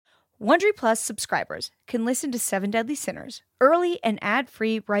Wondery Plus subscribers can listen to 7 Deadly Sinners early and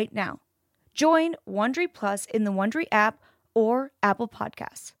ad-free right now. Join Wondery Plus in the Wondery app or Apple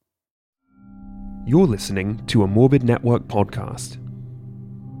Podcasts. You're listening to a Morbid Network podcast.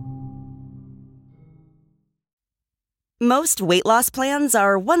 Most weight loss plans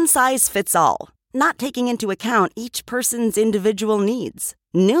are one size fits all, not taking into account each person's individual needs.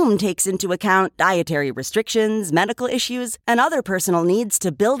 Noom takes into account dietary restrictions, medical issues, and other personal needs to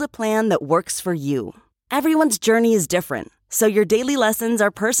build a plan that works for you. Everyone's journey is different, so your daily lessons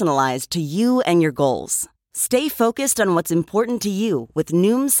are personalized to you and your goals. Stay focused on what's important to you with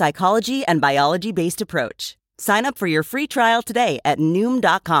Noom's psychology and biology-based approach. Sign up for your free trial today at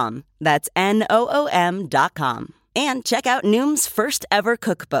Noom.com. That's Noom.com. And check out Noom's first ever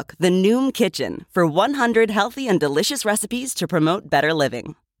cookbook, The Noom Kitchen, for 100 healthy and delicious recipes to promote better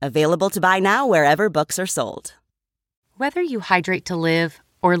living. Available to buy now wherever books are sold. Whether you hydrate to live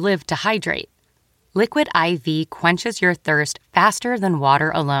or live to hydrate, Liquid IV quenches your thirst faster than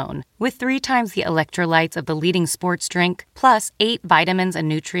water alone. With 3 times the electrolytes of the leading sports drink, plus 8 vitamins and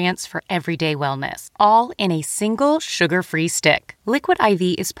nutrients for everyday wellness, all in a single sugar-free stick. Liquid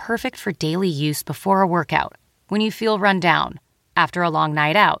IV is perfect for daily use before a workout, when you feel run down, after a long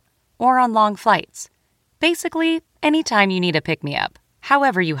night out, or on long flights. Basically, anytime you need a pick-me-up.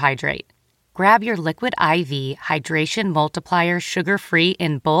 However you hydrate. Grab your Liquid IV Hydration Multiplier sugar-free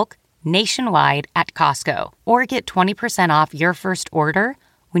in bulk nationwide at Costco, or get 20% off your first order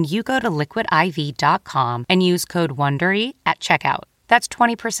when you go to liquidiv.com and use code WONDERY at checkout. That's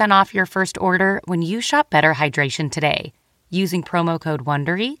 20% off your first order when you shop Better Hydration today, using promo code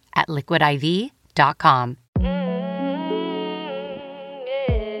WONDERY at liquidiv.com.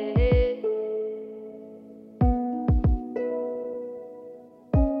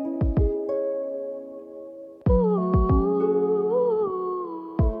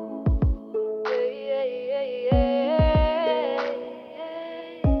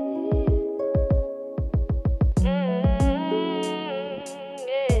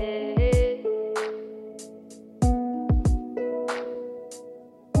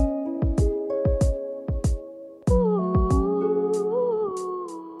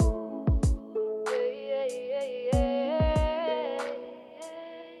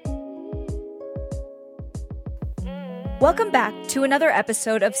 Welcome back to another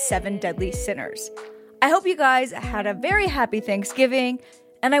episode of 7 Deadly Sinners. I hope you guys had a very happy Thanksgiving,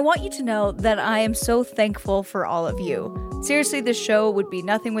 and I want you to know that I am so thankful for all of you. Seriously, this show would be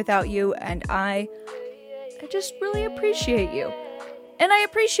nothing without you, and I just really appreciate you. And I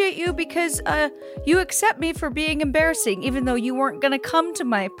appreciate you because you accept me for being embarrassing, even though you weren't going to come to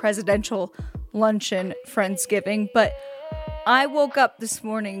my presidential luncheon Friendsgiving. But I woke up this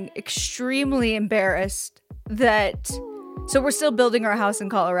morning extremely embarrassed that... So we're still building our house in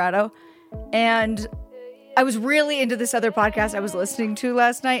Colorado, and I was really into this other podcast I was listening to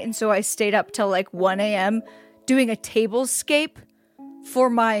last night, and so I stayed up till like 1 a.m. doing a tablescape for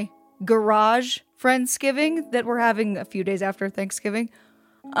my garage Friendsgiving that we're having a few days after Thanksgiving.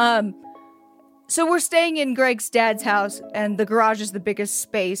 So we're staying in Greg's dad's house, and the garage is the biggest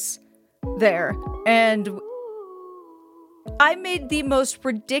space there, and I made the most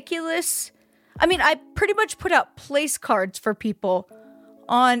ridiculous... I pretty much put out place cards for people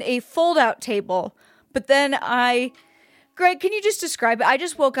on a fold-out table, but then Greg, can you just describe it? I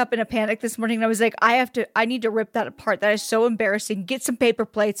just woke up in a panic this morning, and I was like, I need to rip that apart. That is so embarrassing. Get some paper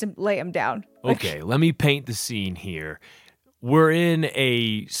plates and lay them down. Okay, let me paint the scene here. We're in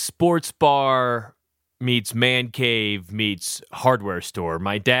a sports bar meets man cave meets hardware store.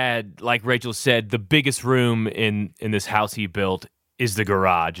 My dad, like Rachel said, the biggest room in this house he built is the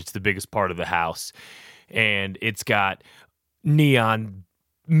garage. It's the biggest part of the house. And it's got neon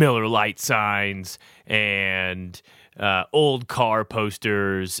Miller Lite signs and old car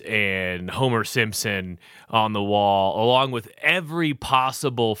posters and Homer Simpson on the wall, along with every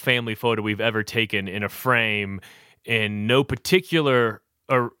possible family photo we've ever taken in a frame in no particular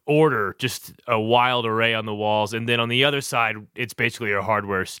order, just a wild array on the walls. And then on the other side, it's basically a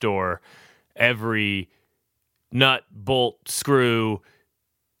hardware store. Every nut, bolt, screw,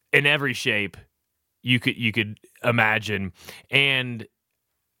 in every shape you could imagine. And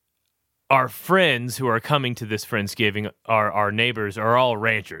our friends who are coming to this Friendsgiving, our neighbors, are all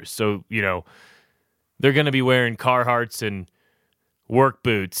ranchers. So, they're going to be wearing Carhartts and work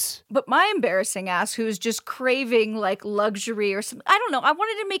boots. But my embarrassing ass, who's just craving like luxury or something, I don't know. I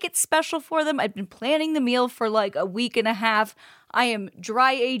wanted to make it special for them. I've been planning the meal for like a week and a half. I am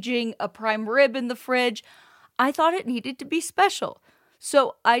dry aging a prime rib in the fridge. I thought it needed to be special.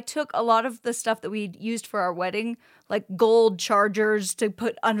 So I took a lot of the stuff that we used for our wedding, like gold chargers to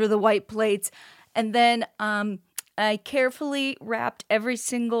put under the white plates. And then I carefully wrapped every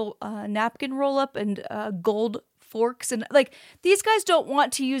single napkin roll up and gold forks. And like, these guys don't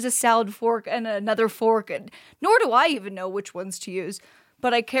want to use a salad fork and another fork, and nor do I even know which ones to use.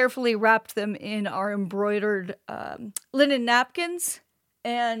 But I carefully wrapped them in our embroidered linen napkins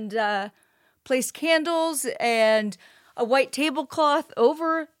and placed candles and a white tablecloth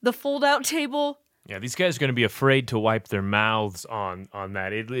over the fold-out table. Yeah, these guys are going to be afraid to wipe their mouths on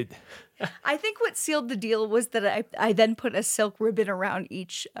that. I think what sealed the deal was that I then put a silk ribbon around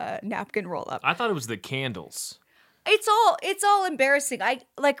each napkin roll-up. I thought it was the candles. It's all embarrassing. I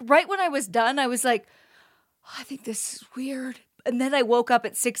like right when I was done, I was like, oh, I think this is weird. And then I woke up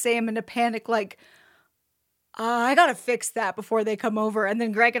at 6 a.m. in a panic, like, I gotta fix that before they come over. And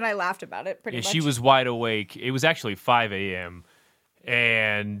then Greg and I laughed about it pretty much. She was wide awake. It was actually 5 a.m.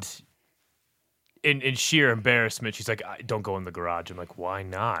 And in sheer embarrassment, she's like, don't go in the garage. I'm like, why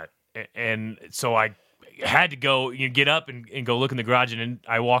not? And so I had to go, get up and go look in the garage. And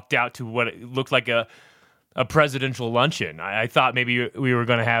I walked out to what looked like a presidential luncheon. I thought maybe we were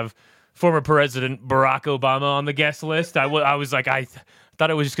going to have former President Barack Obama on the guest list. I was like, I thought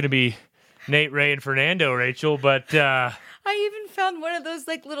it was just going to be Nate, Ray, and Fernando, Rachel, but I even found one of those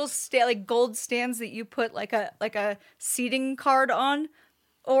like little gold stands that you put like a seating card on,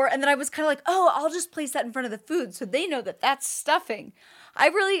 and then I was kind of like, oh, I'll just place that in front of the food so they know that that's stuffing. I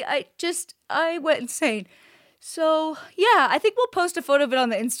went insane. So yeah, I think we'll post a photo of it on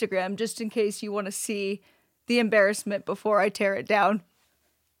the Instagram just in case you want to see the embarrassment before I tear it down.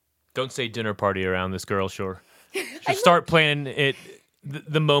 Don't say dinner party around this girl, sure. She'll start planning it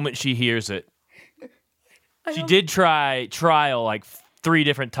the moment she hears it. She did trial like 3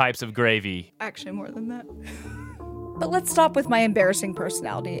 different types of gravy. Actually, more than that. But let's stop with my embarrassing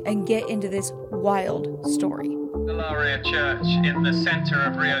personality and get into this wild story. Candelaria Church in the center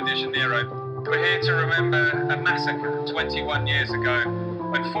of Rio de Janeiro. We're here to remember a massacre 21 years ago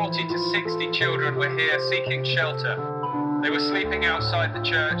when 40 to 60 children were here seeking shelter. They were sleeping outside the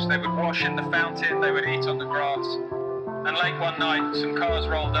church, they would wash in the fountain, they would eat on the grass. And late one night, some cars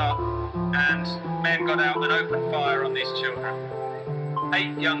rolled up and men got out and opened fire on these children.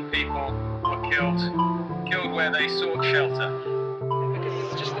 8 young people were killed where they sought shelter. Because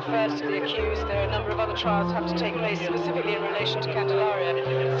this is just the first of the accused, there are a number of other trials have to take place specifically in relation to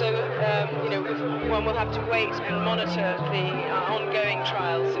Candelaria. So, one will have to wait and monitor the ongoing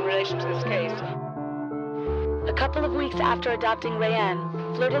trials in relation to this case. A couple of weeks after adopting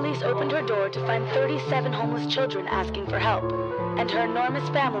Rayanne, Flordelis opened her door to find 37 homeless children asking for help, and her enormous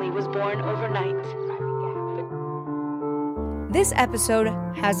family was born overnight. This episode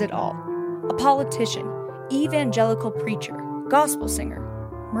has it all. A politician, evangelical preacher, gospel singer,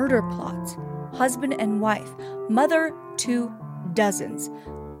 murder plots, husband and wife, mother to dozens.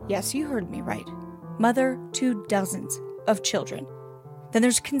 Yes, you heard me right. Mother to dozens of children. Then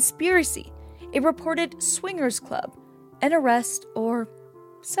there's conspiracy, a reported swingers club, an arrest, or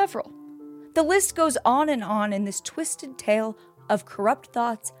several. The list goes on in this twisted tale of corrupt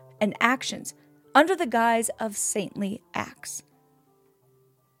thoughts and actions under the guise of saintly acts,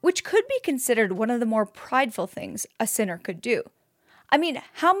 which could be considered one of the more prideful things a sinner could do. I mean,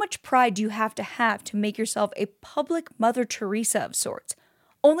 how much pride do you have to make yourself a public Mother Teresa of sorts,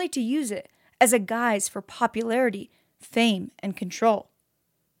 only to use it as a guise for popularity, fame, and control?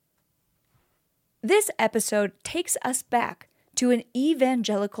 This episode takes us back to an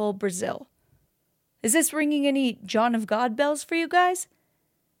evangelical Brazil. Is this ringing any John of God bells for you guys?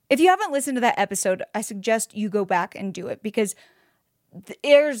 If you haven't listened to that episode, I suggest you go back and do it because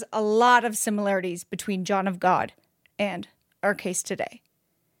there's a lot of similarities between John of God and our case today.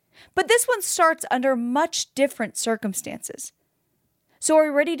 But this one starts under much different circumstances. So are we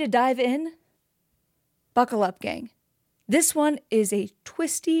ready to dive in? Buckle up, gang. This one is a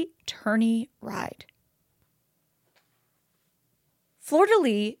twisty, turny ride.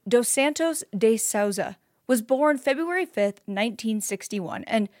 Flordelis dos Santos de Souza was born February 5th, 1961.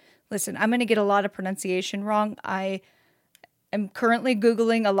 And listen, I'm going to get a lot of pronunciation wrong. I am currently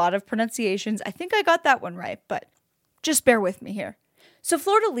Googling a lot of pronunciations. I think I got that one right, but just bear with me here. So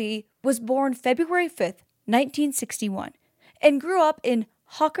Flordelis was born February 5th, 1961, and grew up in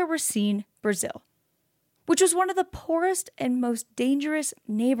Roca Racine, Brazil, which was one of the poorest and most dangerous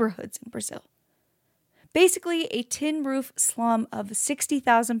neighborhoods in Brazil. Basically, a tin roof slum of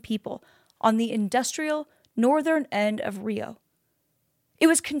 60,000 people on the industrial northern end of Rio. It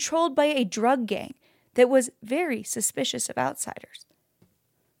was controlled by a drug gang that was very suspicious of outsiders.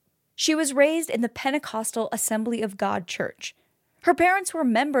 She was raised in the Pentecostal Assembly of God Church. Her parents were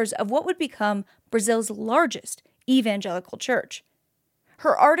members of what would become Brazil's largest evangelical church.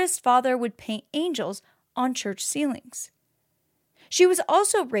 Her artist father would paint angels on church ceilings. She was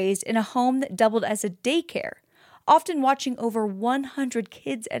also raised in a home that doubled as a daycare, often watching over 100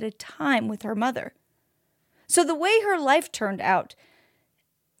 kids at a time with her mother. So the way her life turned out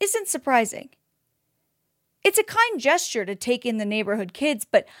isn't surprising. It's a kind gesture to take in the neighborhood kids,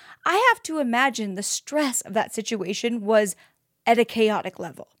 but I have to imagine the stress of that situation was at a chaotic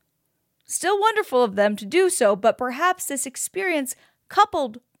level. Still wonderful of them to do so, but perhaps this experience,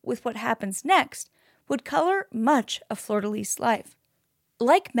 coupled with what happens next, would color much of Flordelis' life.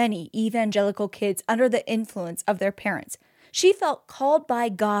 Like many evangelical kids under the influence of their parents, she felt called by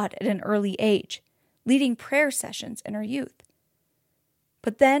God at an early age, leading prayer sessions in her youth.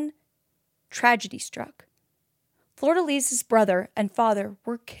 But then, tragedy struck. Flordelis' brother and father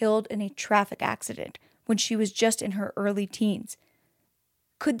were killed in a traffic accident when she was just in her early teens.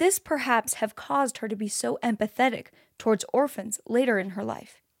 Could this perhaps have caused her to be so empathetic towards orphans later in her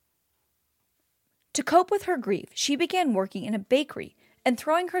life? To cope with her grief, she began working in a bakery and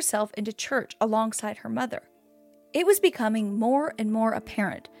throwing herself into church alongside her mother. It was becoming more and more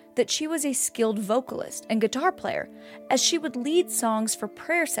apparent that she was a skilled vocalist and guitar player, as she would lead songs for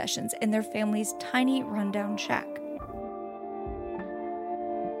prayer sessions in their family's tiny rundown shack.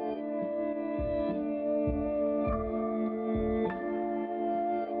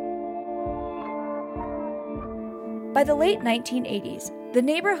 By the late 1980s, the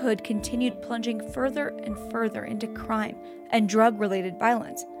neighborhood continued plunging further and further into crime and drug-related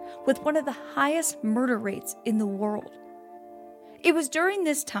violence, with one of the highest murder rates in the world. It was during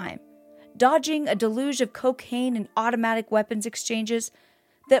this time, dodging a deluge of cocaine and automatic weapons exchanges,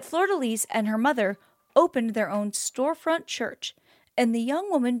 that Flordelis and her mother opened their own storefront church, and the young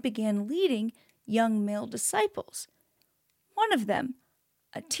woman began leading young male disciples. One of them,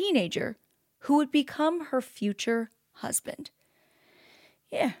 a teenager, who would become her future husband.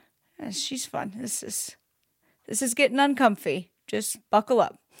 Yeah, she's fun. This is getting uncomfy. Just buckle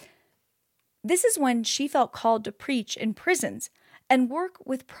up. This is when she felt called to preach in prisons and work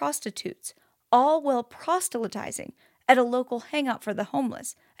with prostitutes, all while proselytizing at a local hangout for the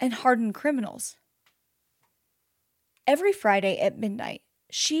homeless and hardened criminals. Every Friday at midnight,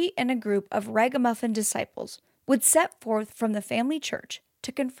 she and a group of ragamuffin disciples would set forth from the family church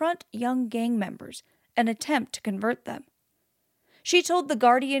to confront young gang members and attempt to convert them. She told The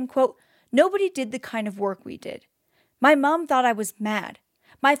Guardian, quote, "Nobody did the kind of work we did. My mom thought I was mad.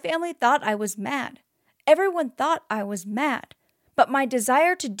 My family thought I was mad. Everyone thought I was mad. But my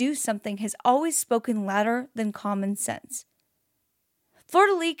desire to do something has always spoken louder than common sense.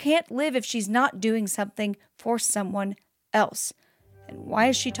 Flordelis can't live if she's not doing something for someone else." And why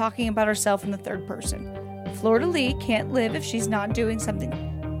is she talking about herself in the third person? Flordelis can't live if she's not doing something.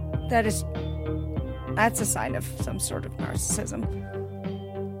 That's a sign of some sort of narcissism.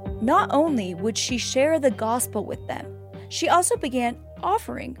 Not only would she share the gospel with them, she also began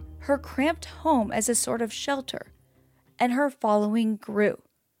offering her cramped home as a sort of shelter. And her following grew.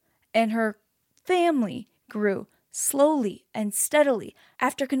 And her family grew slowly and steadily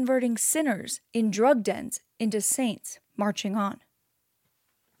after converting sinners in drug dens into saints marching on.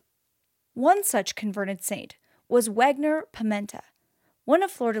 One such converted saint was Wagner Pimenta, one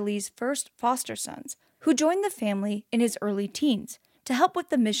of Flordelis' first foster sons, who joined the family in his early teens to help with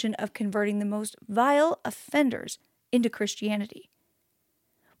the mission of converting the most vile offenders into Christianity.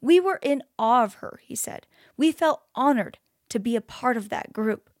 "We were in awe of her," he said. "We felt honored to be a part of that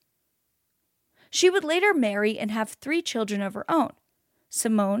group." She would later marry and have 3 children of her own,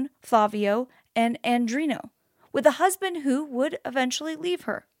 Simone, Flavio, and Andrino, with a husband who would eventually leave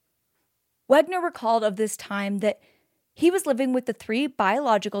her. Wagner recalled of this time that he was living with the 3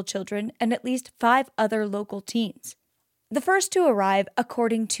 biological children and at least 5 other local teens. The first to arrive,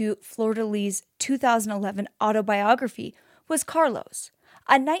 according to Flordelis' 2011 autobiography, was Carlos,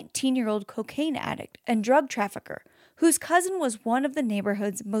 a 19-year-old cocaine addict and drug trafficker whose cousin was one of the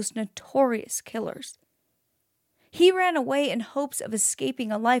neighborhood's most notorious killers. He ran away in hopes of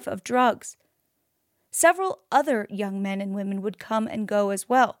escaping a life of drugs. Several other young men and women would come and go as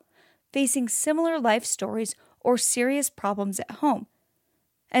well, facing similar life stories or serious problems at home,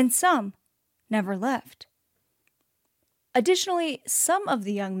 and some never left. Additionally, some of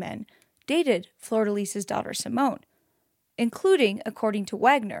the young men dated Flordelis' daughter Simone, including, according to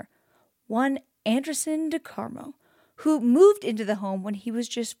Wagner, one Anderson DeCarmo, who moved into the home when he was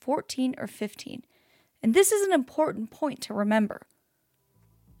just 14 or 15, and this is an important point to remember.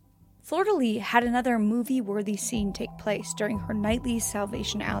 Flordelis had another movie-worthy scene take place during her nightly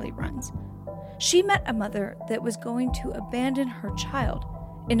Salvation Alley runs. she met a mother that was going to abandon her child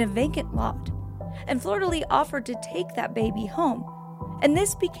in a vacant lot, and Flordelis offered to take that baby home, and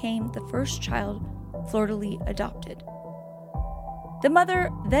this became the first child Flordelis adopted. The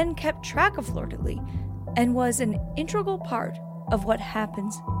mother then kept track of Flordelis and was an integral part of what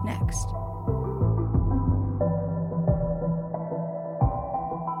happens next.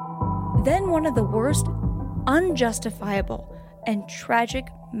 Then one of the worst, unjustifiable, and tragic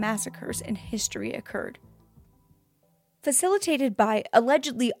massacres in history occurred. Facilitated by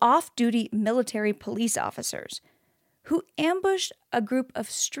allegedly off-duty military police officers who ambushed a group of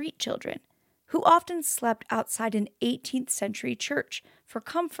street children who often slept outside an 18th century church for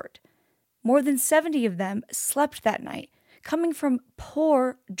comfort. More than 70 of them slept that night, coming from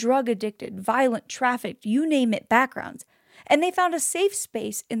poor, drug-addicted, violent, trafficked, you name it backgrounds, and they found a safe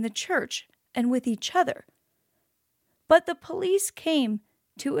space in the church and with each other. But the police came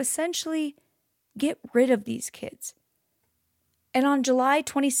to essentially get rid of these kids. And on July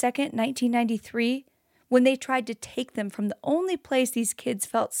 22nd, 1993, when they tried to take them from the only place these kids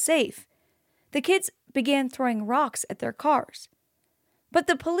felt safe, the kids began throwing rocks at their cars. But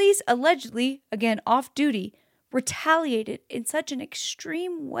the police allegedly, again off-duty, retaliated in such an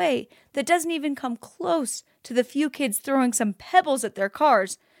extreme way that doesn't even come close to the few kids throwing some pebbles at their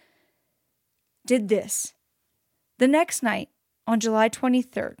cars, did this. The next night, on July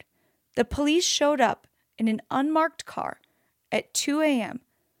 23rd, the police showed up in an unmarked car at 2 a.m.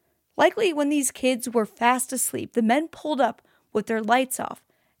 Likely when these kids were fast asleep, the men pulled up with their lights off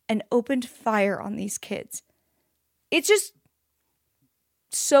and opened fire on these kids. It's just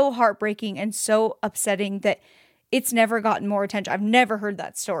so heartbreaking and so upsetting that it's never gotten more attention. I've never heard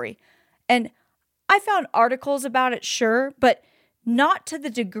that story. And I found articles about it, sure, but not to the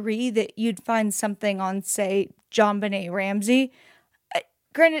degree that you'd find something on, say, JonBenet Ramsey.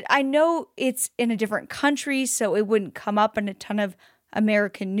 Granted, I know it's in a different country, so it wouldn't come up in a ton of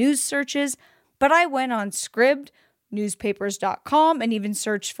American news searches, but I went on Scribd, newspapers.com, and even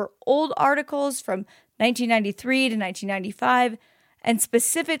searched for old articles from 1993 to 1995, and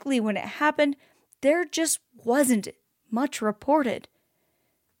specifically when it happened, there just wasn't much reported.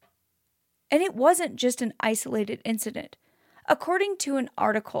 And it wasn't just an isolated incident. According to an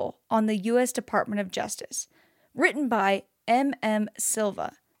article on the U.S. Department of Justice, written by M.M.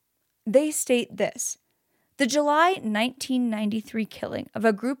 Silva, they state this: the July 1993 killing of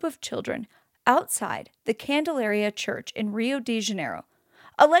a group of children outside the Candelaria Church in Rio de Janeiro,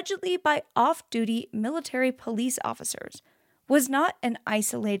 allegedly by off-duty military police officers, was not an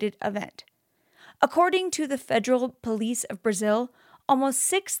isolated event. According to the Federal Police of Brazil, almost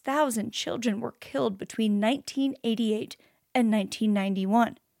 6,000 children were killed between 1988 and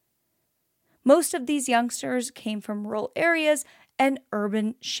 1991. Most of these youngsters came from rural areas and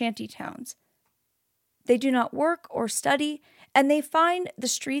urban shantytowns. They do not work or study, and they find the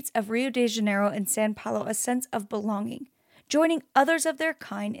streets of Rio de Janeiro and São Paulo a sense of belonging, joining others of their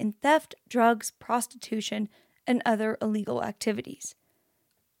kind in theft, drugs, prostitution, and other illegal activities.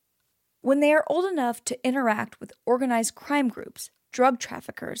 When they are old enough to interact with organized crime groups, drug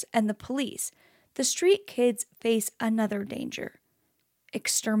traffickers, and the police, the street kids face another danger: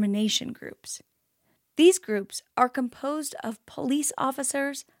 extermination groups. These groups are composed of police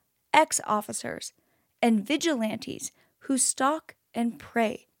officers, ex-officers, and vigilantes who stalk and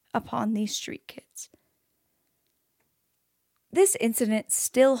prey upon these street kids. This incident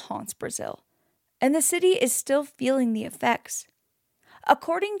still haunts Brazil, and the city is still feeling the effects.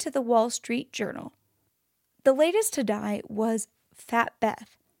 According to the Wall Street Journal, the latest to die was Fat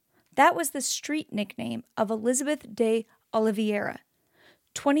Beth. That was the street nickname of Elizabeth de Oliveira,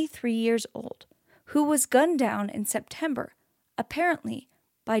 23 years old, who was gunned down in September, apparently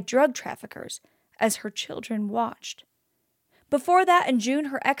by drug traffickers, as her children watched. Before that, in June,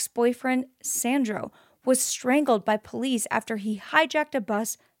 her ex-boyfriend, Sandro, was strangled by police after he hijacked a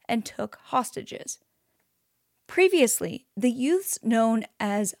bus and took hostages. Previously, the youths known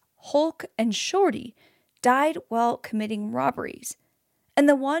as Hulk and Shorty died while committing robberies, and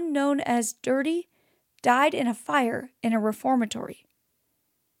the one known as Dirty died in a fire in a reformatory.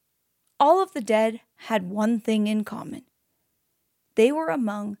 All of the dead had one thing in common. They were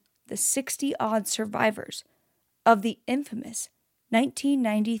among the 60-odd survivors of the infamous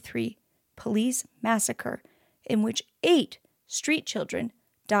 1993 police massacre in which 8 street children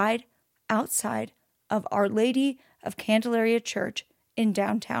died outside of Our Lady of Candelaria Church in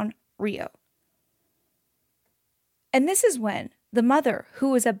downtown Rio. And this is when the mother,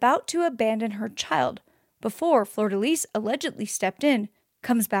 who was about to abandon her child before Flordelis allegedly stepped in,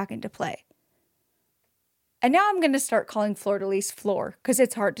 comes back into play. And now I'm going to start calling Flordelis Flor, because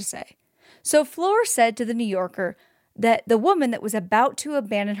it's hard to say. So Fleur said to the New Yorker that the woman that was about to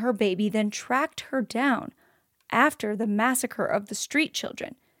abandon her baby then tracked her down after the massacre of the street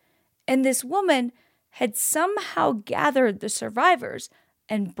children. And this woman had somehow gathered the survivors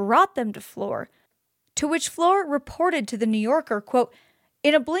and brought them to Fleur, to which Fleur reported to the New Yorker, quote,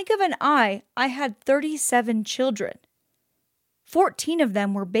 "In a blink of an eye, I had 37 children. 14 of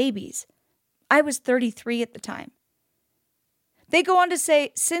them were babies. I was 33 at the time." They go on to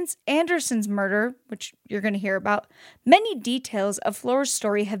say, since Anderson's murder, which you're going to hear about, many details of Fleur's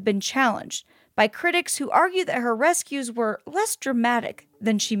story have been challenged by critics who argue that her rescues were less dramatic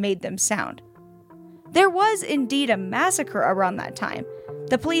than she made them sound. There was indeed a massacre around that time.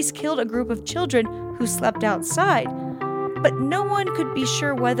 The police killed a group of children who slept outside, but no one could be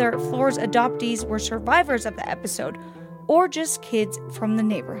sure whether Fleur's adoptees were survivors of the episode or just kids from the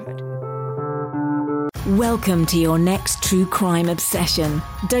neighborhood. Welcome to your next true crime obsession.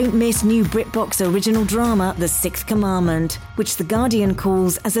 Don't miss new BritBox original drama, The Sixth Commandment, which The Guardian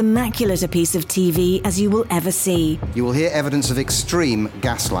calls as immaculate a piece of TV as you will ever see. You will hear evidence of extreme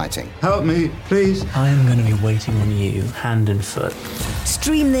gaslighting. Help me, please. I am going to be waiting on you, hand and foot.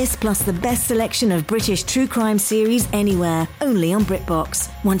 Stream this plus the best selection of British true crime series anywhere, only on BritBox.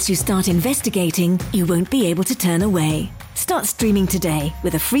 Once you start investigating, you won't be able to turn away. Start streaming today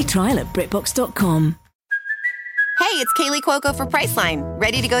with a free trial at BritBox.com. Hey, it's Kaylee Cuoco for Priceline.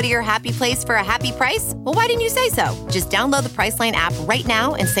 Ready to go to your happy place for a happy price? Well, why didn't you say so? Just download the Priceline app right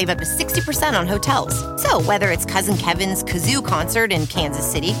now and save up to 60% on hotels. So whether it's Cousin Kevin's Kazoo Concert in Kansas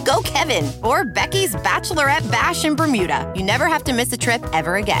City, go Kevin, or Becky's Bachelorette Bash in Bermuda, you never have to miss a trip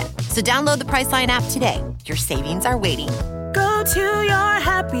ever again. So download the Priceline app today. Your savings are waiting. Go to your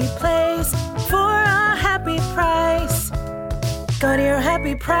happy place for a happy price. Go to your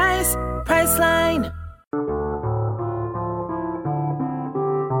happy price, Priceline.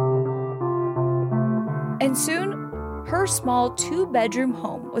 And soon, her small 2-bedroom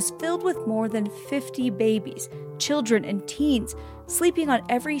home was filled with more than 50 babies, children, and teens sleeping on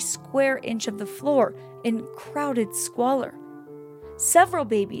every square inch of the floor in crowded squalor. Several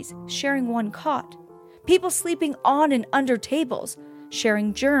babies sharing one cot, people sleeping on and under tables,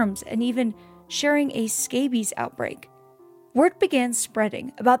 sharing germs, and even sharing a scabies outbreak. Word began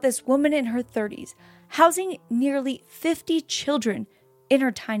spreading about this woman in her 30s, housing nearly 50 children in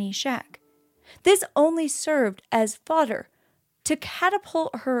her tiny shack. This only served as fodder to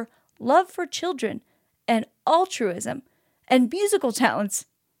catapult her love for children and altruism and musical talents,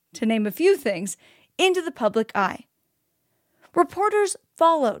 to name a few things, into the public eye. Reporters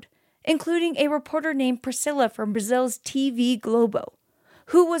followed, including a reporter named Priscilla from Brazil's TV Globo,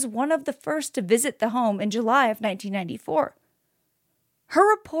 who was one of the first to visit the home in July of 1994. Her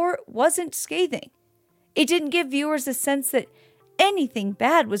report wasn't scathing. It didn't give viewers a sense that anything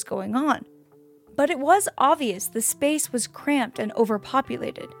bad was going on. But it was obvious the space was cramped and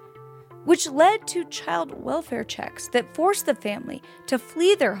overpopulated, which led to child welfare checks that forced the family to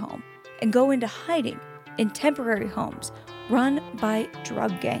flee their home and go into hiding in temporary homes run by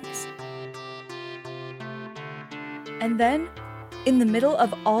drug gangs. And then, in the middle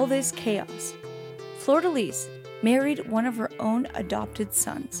of all this chaos, Flordelis married one of her own adopted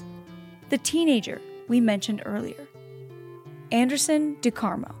sons, the teenager we mentioned earlier, Anderson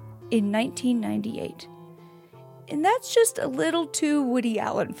DeCarmo, in 1998. And that's just a little too Woody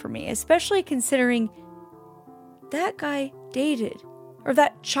Allen for me, especially considering that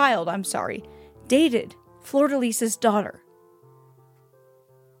child dated Flordelis' daughter.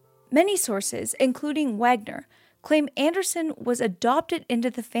 Many sources, including Wagner, claim Anderson was adopted into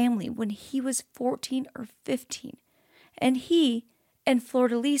the family when he was 14 or 15, and he and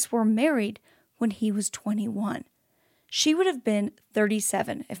Flordelis were married when he was 21. She would have been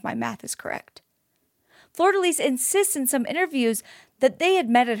 37, if my math is correct. Flordelis insists in some interviews that they had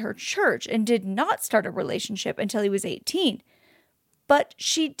met at her church and did not start a relationship until he was 18. But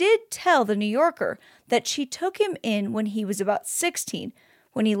she did tell the New Yorker that she took him in when he was about 16,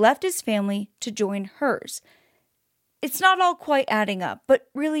 when he left his family to join hers. It's not all quite adding up, but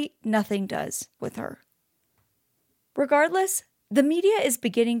really nothing does with her. Regardless, the media is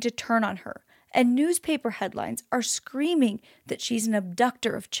beginning to turn on her, and newspaper headlines are screaming that she's an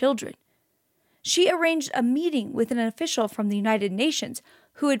abductor of children. She arranged a meeting with an official from the United Nations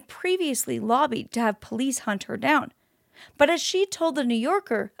who had previously lobbied to have police hunt her down. But as she told the New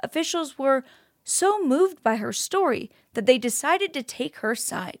Yorker, officials were so moved by her story that they decided to take her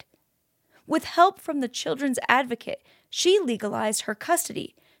side. With help from the children's advocate, she legalized her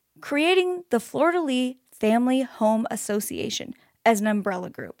custody, creating the Flordelis Family Home Association as an umbrella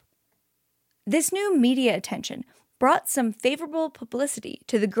group. This new media attention brought some favorable publicity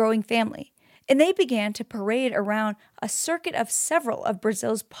to the growing family, and they began to parade around a circuit of several of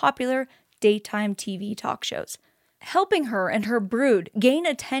Brazil's popular daytime TV talk shows, helping her and her brood gain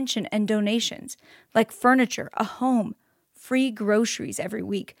attention and donations, like furniture, a home, free groceries every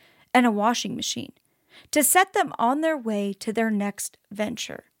week, and a washing machine, to set them on their way to their next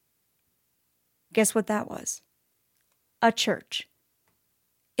venture. Guess what that was? A church.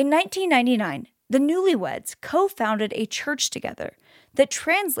 In 1999, the newlyweds co-founded a church together that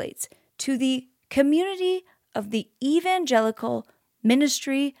translates to the Community of the Evangelical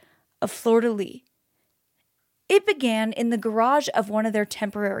Ministry of Flordelis. It began in the garage of one of their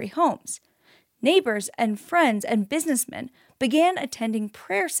temporary homes. Neighbors and friends and businessmen began attending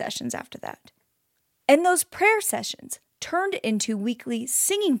prayer sessions after that. And those prayer sessions turned into weekly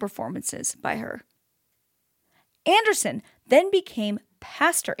singing performances by her. Anderson then became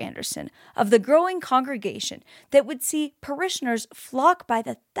Pastor Anderson of the growing congregation that would see parishioners flock by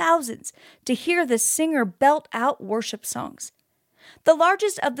the thousands to hear the singer belt out worship songs. The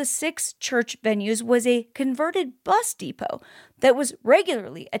largest of the 6 church venues was a converted bus depot that was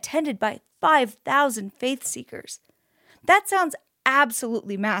regularly attended by 5,000 faith seekers. That sounds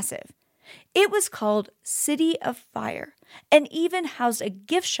absolutely massive. It was called City of Fire and even housed a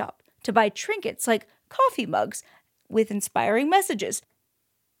gift shop to buy trinkets like coffee mugs with inspiring messages.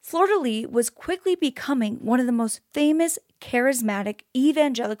 Flordelis was quickly becoming one of the most famous, charismatic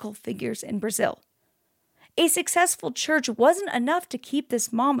evangelical figures in Brazil. A successful church wasn't enough to keep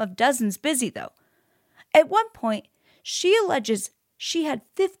this mom of dozens busy, though. At one point, she alleges she had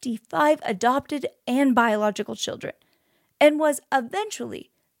 55 adopted and biological children, and was eventually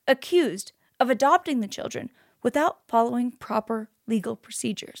accused of adopting the children without following proper legal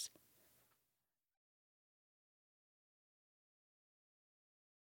procedures.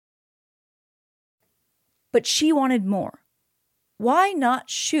 But she wanted more. Why not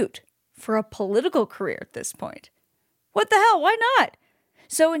shoot for a political career at this point? What the hell? Why not?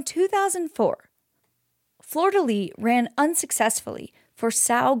 So in 2004, Flordelis ran unsuccessfully for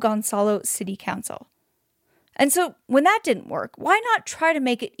São Gonçalo City Council. And so when that didn't work, why not try to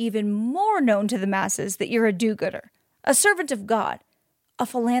make it even more known to the masses that you're a do-gooder, a servant of God, a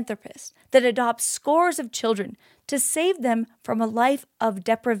philanthropist that adopts scores of children to save them from a life of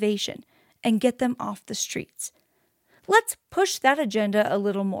deprivation and get them off the streets. Let's push that agenda a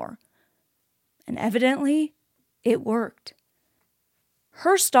little more. And evidently, it worked.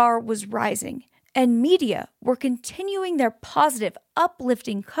 Her star was rising, and media were continuing their positive,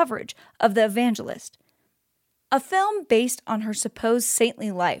 uplifting coverage of the evangelist. A film based on her supposed saintly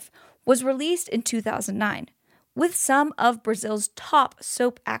life was released in 2009, with some of Brazil's top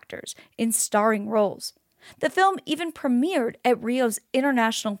soap actors in starring roles. The film even premiered at Rio's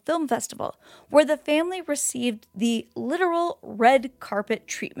International Film Festival, where the family received the literal red carpet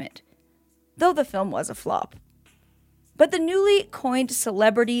treatment, though the film was a flop. But the newly coined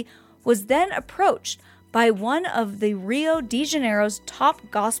celebrity was then approached by one of the Rio de Janeiro's top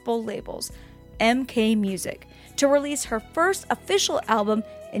gospel labels, MK Music, to release her first official album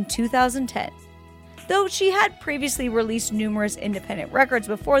in 2010. Though she had previously released numerous independent records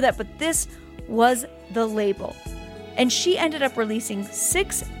before that, but this was the label. And she ended up releasing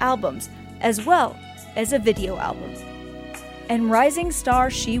 6 albums as well as a video album. And rising star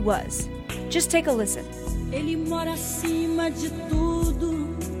she was. Just take a listen. Ele mora acima de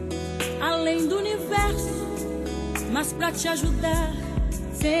tudo, além do universo, mas pra te ajudar,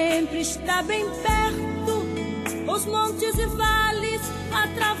 sempre está bem perto. Os montes e vales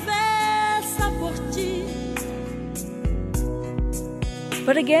atravessa por ti.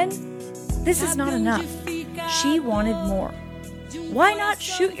 But again, this is not enough. She wanted more. Why not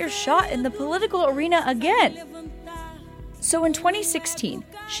shoot your shot in the political arena again? So in 2016,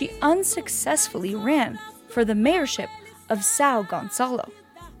 she unsuccessfully ran for the mayorship of São Gonçalo.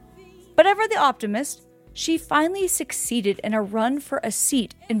 But ever the optimist, she finally succeeded in a run for a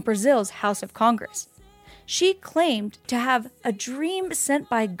seat in Brazil's House of Congress. She claimed to have a dream sent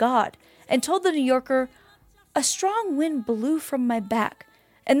by God and told the New Yorker, "A strong wind blew from my back,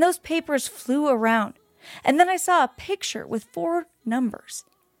 and those papers flew around. And then I saw a picture with 4 numbers.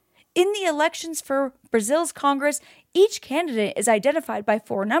 In the elections for Brazil's Congress, each candidate is identified by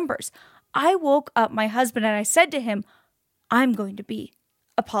 4 numbers. I woke up my husband and I said to him, I'm going to be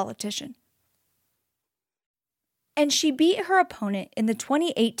a politician." And she beat her opponent in the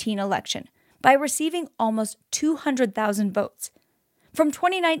 2018 election by receiving almost 200,000 votes. From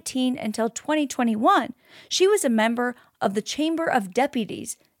 2019 until 2021, she was a member of the Chamber of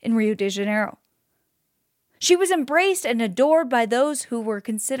Deputies in Rio de Janeiro. She was embraced and adored by those who were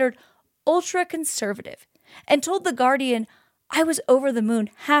considered ultra-conservative, and told The Guardian, "I was over the moon,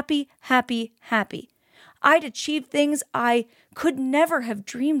 happy, happy, happy. I'd achieved things I could never have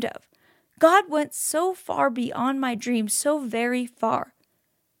dreamed of. God went so far beyond my dreams, so very far."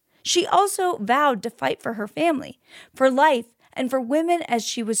 She also vowed to fight for her family, for life, and for women as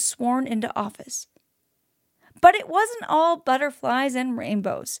she was sworn into office. But it wasn't all butterflies and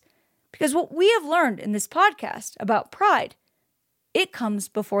rainbows, because what we have learned in this podcast about pride, it comes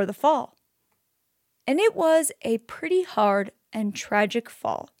before the fall. And it was a pretty hard and tragic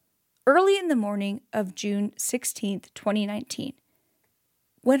fall, early in the morning of June 16th, 2019,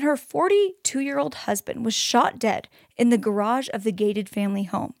 when her 42-year-old husband was shot dead in the garage of the gated family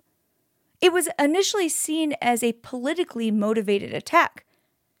home. It was initially seen as a politically motivated attack.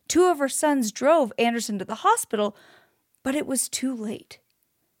 2 of her sons drove Anderson to the hospital, but it was too late.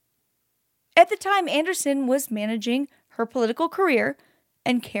 At the time, Anderson was managing her political career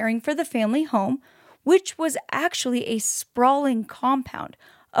and caring for the family home, which was actually a sprawling compound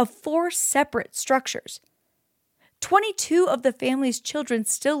of 4 separate structures. 22 of the family's children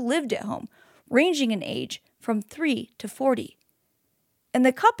still lived at home, ranging in age from 3 to 40. And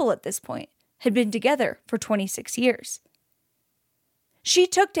the couple at this point had been together for 26 years. She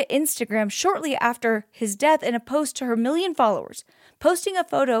took to Instagram shortly after his death in a post to her 1 million followers, posting a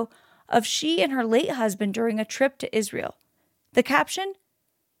photo of she and her late husband during a trip to Israel. The caption,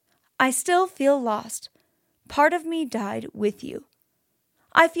 "I still feel lost. Part of me died with you.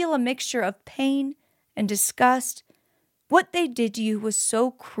 I feel a mixture of pain and disgust. What they did to you was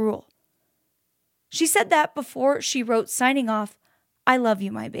so cruel." She said that before she wrote, signing off, "I love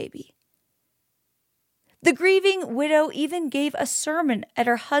you, my baby." The grieving widow even gave a sermon at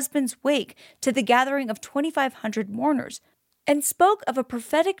her husband's wake to the gathering of 2,500 mourners and spoke of a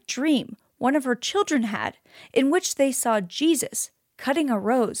prophetic dream one of her children had in which they saw Jesus cutting a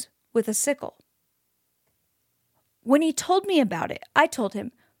rose with a sickle. "When he told me about it, I told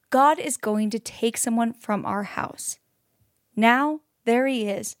him, God is going to take someone from our house. Now, there he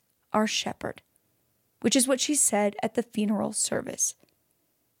is, our shepherd," which is what she said at the funeral service.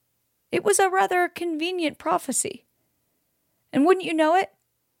 It was a rather convenient prophecy. And wouldn't you know it?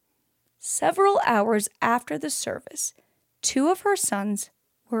 Several hours after the service, 2 of her sons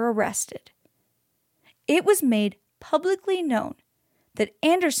were arrested. It was made publicly known that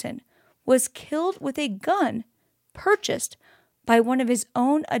Anderson was killed with a gun purchased by one of his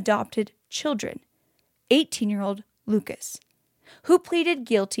own adopted children, 18-year-old Lucas, who pleaded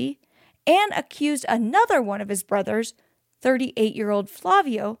guilty and accused another one of his brothers, 38-year-old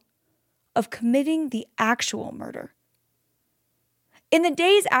Flavio, of committing the actual murder. In the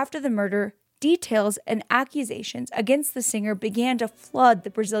days after the murder, details and accusations against the singer began to flood the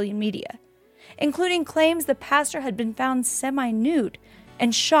Brazilian media, including claims the pastor had been found semi-nude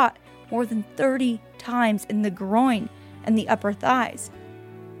and shot more than 30 times in the groin and the upper thighs.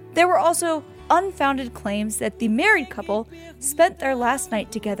 There were also unfounded claims that the married couple spent their last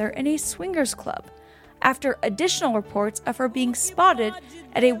night together in a swingers club, after additional reports of her being spotted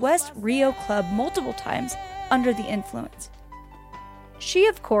at a West Rio club multiple times under the influence. She,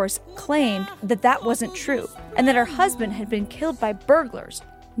 of course, claimed that that wasn't true and that her husband had been killed by burglars,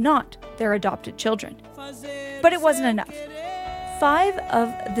 not their adopted children. But it wasn't enough. 5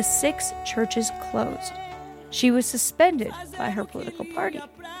 of the 6 churches closed. She was suspended by her political party.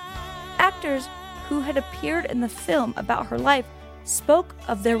 Actors who had appeared in the film about her life spoke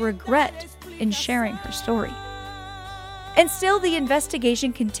of their regret in sharing her story. And still the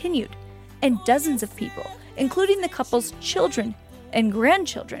investigation continued, and dozens of people, including the couple's children and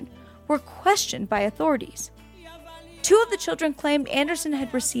grandchildren, were questioned by authorities. 2 of the children claimed Anderson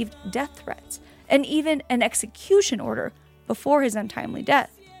had received death threats and even an execution order before his untimely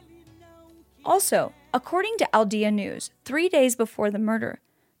death. Also, according to Al Dia News, 3 days before the murder,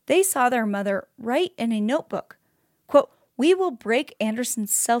 they saw their mother write in a notebook, quote, "We will break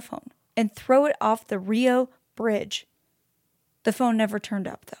Anderson's cell phone and throw it off the Rio Bridge." The phone never turned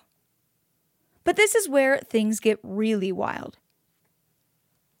up, though. But this is where things get really wild.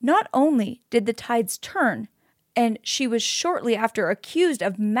 Not only did the tides turn, and she was shortly after accused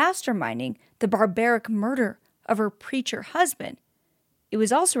of masterminding the barbaric murder of her preacher husband, it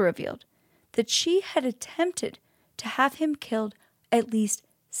was also revealed that she had attempted to have him killed at least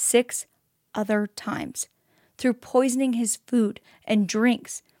 6 other times through poisoning his food and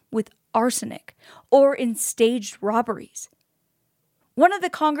drinks with arsenic or in staged robberies. One of the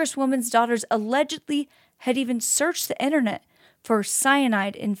congresswoman's daughters allegedly had even searched the internet for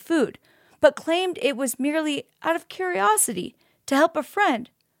cyanide in food, but claimed it was merely out of curiosity to help a friend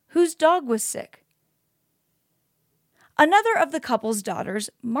whose dog was sick. Another of the couple's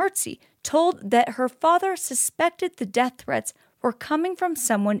daughters, Marcy, told that her father suspected the death threats were coming from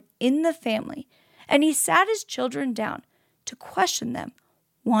someone in the family, and he sat his children down to question them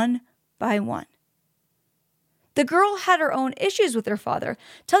one by one. The girl had her own issues with her father,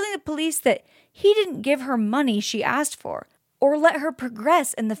 telling the police that he didn't give her money she asked for or let her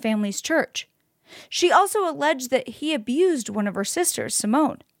progress in the family's church. She also alleged that he abused one of her sisters,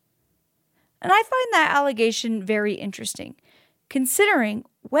 Simone. And I find that allegation very interesting, considering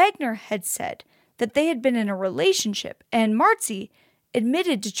Wagner had said that they had been in a relationship and Marcy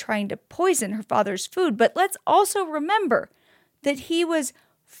admitted to trying to poison her father's food. But let's also remember that he was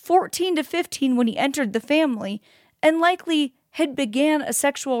 14 to 15 when he entered the family and likely had began a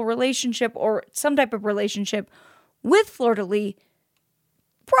sexual relationship or some type of relationship with Flordelis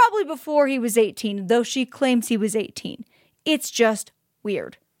probably before he was 18, though she claims he was 18. It's just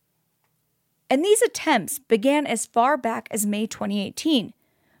weird. And these attempts began as far back as May 2018,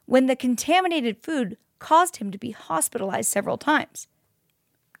 when the contaminated food caused him to be hospitalized several times.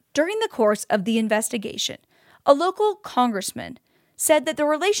 During the course of the investigation, a local congressman said that the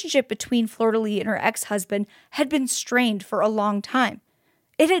relationship between Flordelis and her ex-husband had been strained for a long time.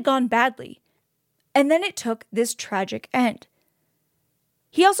 It had gone badly, and then it took this tragic end.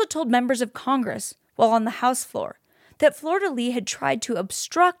 He also told members of Congress, while on the House floor, that Flordelis had tried to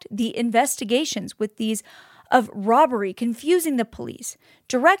obstruct the investigations with these of robbery, confusing the police,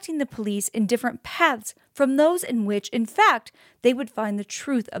 directing the police in different paths from those in which, in fact, they would find the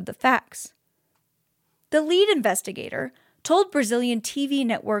truth of the facts. The lead investigator told Brazilian TV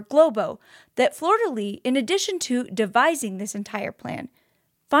network Globo that Flordelis, in addition to devising this entire plan,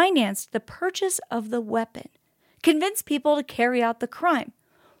 financed the purchase of the weapon, convinced people to carry out the crime,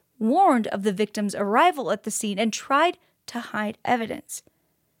 warned of the victim's arrival at the scene, and tried to hide evidence.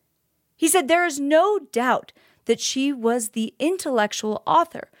 He said there is no doubt that she was the intellectual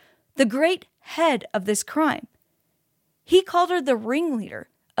author, the great head of this crime. He called her the ringleader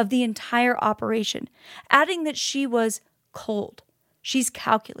of the entire operation, adding that she was cold, she's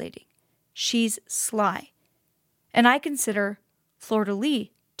calculating, she's sly. And I consider Flordelis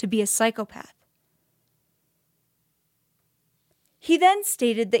to be a psychopath. He then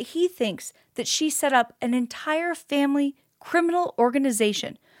stated that he thinks that she set up an entire family criminal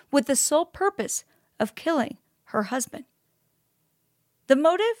organization with the sole purpose of killing her husband. The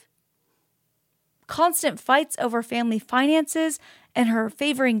motive? Constant fights over family finances and her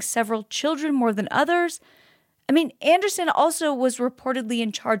favoring several children more than others. Anderson also was reportedly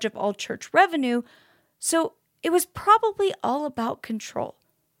in charge of all church revenue, so it was probably all about control,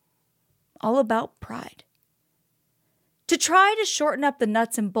 all about pride. To try to shorten up the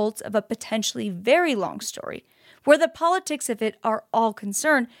nuts and bolts of a potentially very long story, where the politics of it are all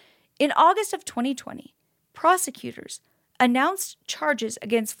concerned, in August of 2020, prosecutors announced charges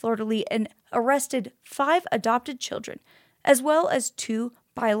against Flordelis and arrested 5 adopted children, as well as 2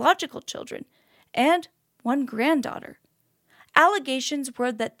 biological children, and 1 granddaughter. Allegations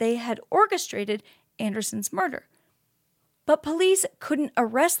were that they had orchestrated Anderson's murder. But police couldn't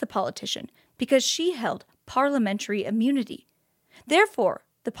arrest the politician because she held parliamentary immunity. Therefore,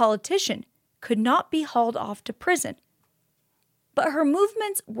 the politician could not be hauled off to prison. But her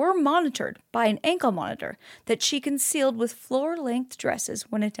movements were monitored by an ankle monitor that she concealed with floor-length dresses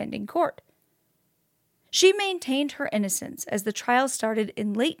when attending court. She maintained her innocence as the trial started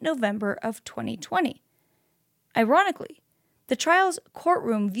in late November of 2020. Ironically, the trial's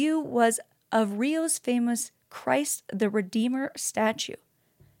courtroom view was of Rio's famous Christ the Redeemer statue.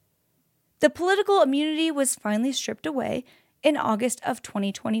 The political immunity was finally stripped away in August of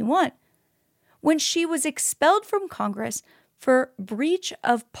 2021, when she was expelled from Congress for breach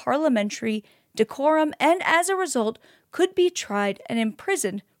of parliamentary decorum and, as a result, could be tried and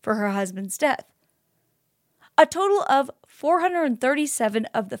imprisoned for her husband's death. A total of 437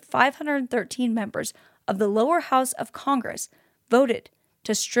 of the 513 members of the lower house of Congress voted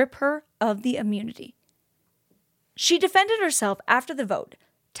to strip her of the immunity. She defended herself after the vote,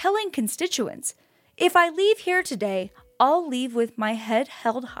 telling constituents, "If I leave here today, I'll leave with my head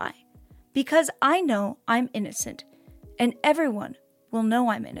held high, because I know I'm innocent, and everyone will know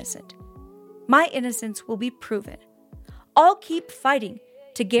I'm innocent. My innocence will be proven. I'll keep fighting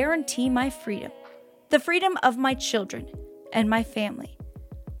to guarantee my freedom, the freedom of my children and my family,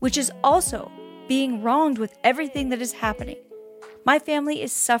 which is also being wronged with everything that is happening. My family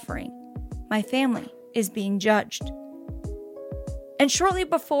is suffering. My family is being judged." And shortly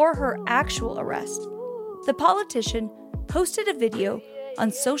before her actual arrest, the politician posted a video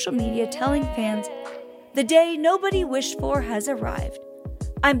on social media telling fans, "The day nobody wished for has arrived.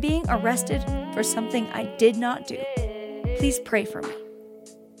 I'm being arrested for something I did not do. Please pray for me.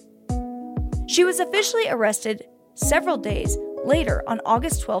 She was officially arrested several days later on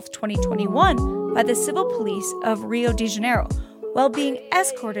August 12, 2021, by the civil police of Rio de Janeiro. While being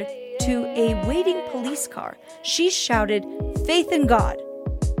escorted to a waiting police car, she shouted, "Faith in God."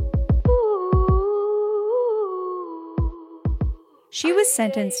 She was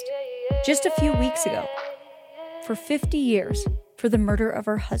sentenced just a few weeks ago for 50 years for the murder of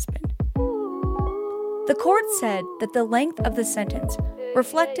her husband. The court said that the length of the sentence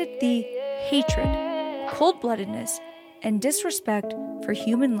reflected the hatred, cold-bloodedness, and disrespect for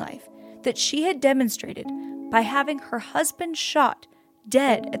human life that she had demonstrated by having her husband shot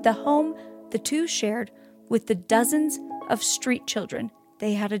dead at the home the two shared with the dozens of street children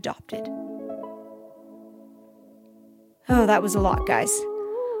they had adopted. Oh, that was a lot, guys.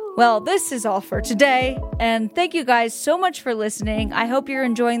 Well, this is all for today, and thank you guys so much for listening. I hope you're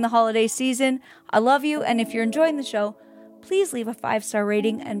enjoying the holiday season. I love you, and if you're enjoying the show, please leave a 5-star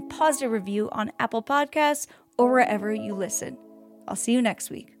rating and positive review on Apple Podcasts or wherever you listen. I'll see you next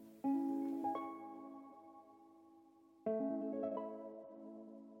week.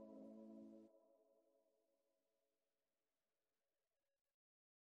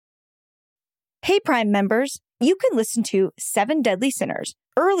 Hey, Prime members, you can listen to 7 Deadly Sinners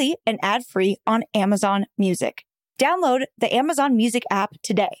early and ad-free on Amazon Music. Download the Amazon Music app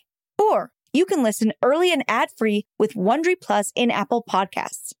today. Or you can listen early and ad-free with Wondery Plus in Apple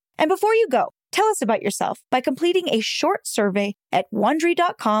Podcasts. And before you go, tell us about yourself by completing a short survey at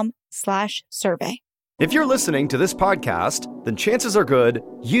Wondery.com/survey. If you're listening to this podcast, then chances are good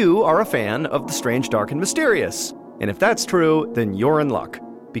you are a fan of The Strange, Dark, and Mysterious. And if that's true, then you're in luck.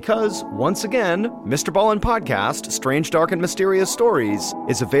 Because, once again, Mr. Ballin' Podcast, Strange, Dark, and Mysterious Stories,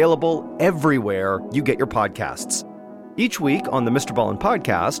 is available everywhere you get your podcasts. Each week on the Mr. Ballin'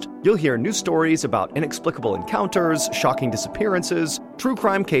 Podcast, you'll hear new stories about inexplicable encounters, shocking disappearances, true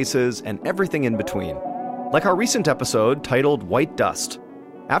crime cases, and everything in between. Like our recent episode titled White Dust.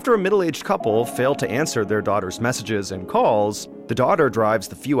 After a middle-aged couple fail to answer their daughter's messages and calls, the daughter drives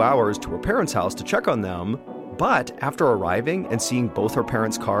the few hours to her parents' house to check on them. But after arriving and seeing both her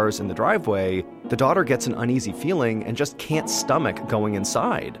parents' cars in the driveway, the daughter gets an uneasy feeling and just can't stomach going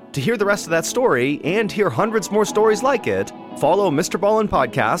inside. To hear the rest of that story and hear hundreds more stories like it, follow Mr. Ballin'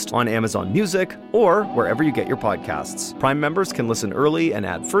 Podcast on Amazon Music or wherever you get your podcasts. Prime members can listen early and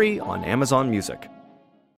ad-free on Amazon Music.